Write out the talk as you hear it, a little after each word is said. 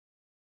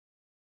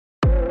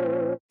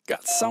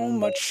Got so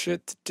much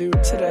shit to do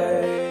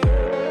today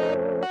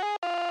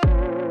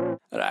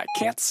that I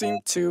can't seem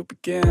to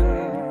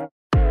begin.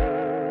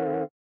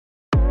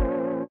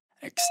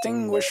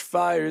 Extinguish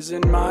fires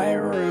in my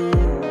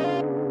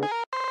room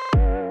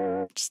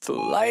just to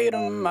light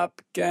them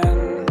up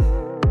again.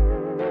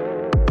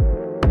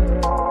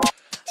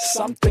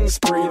 Something's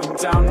breathing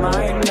down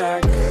my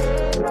neck,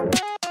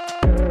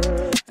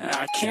 and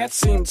I can't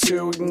seem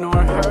to ignore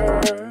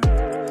her.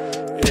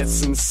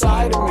 It's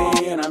inside of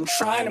me and I'm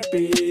trying to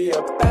be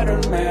a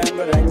better man,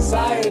 but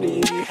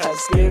anxiety has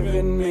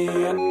given me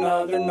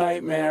another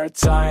nightmare,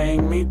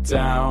 tying me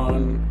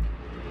down.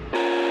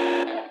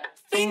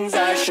 Things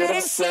I should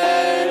have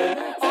said,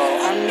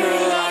 all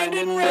underlined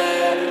in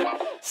red,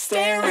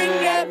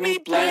 staring at me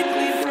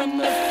blankly from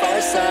the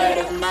far side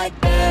of my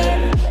bed.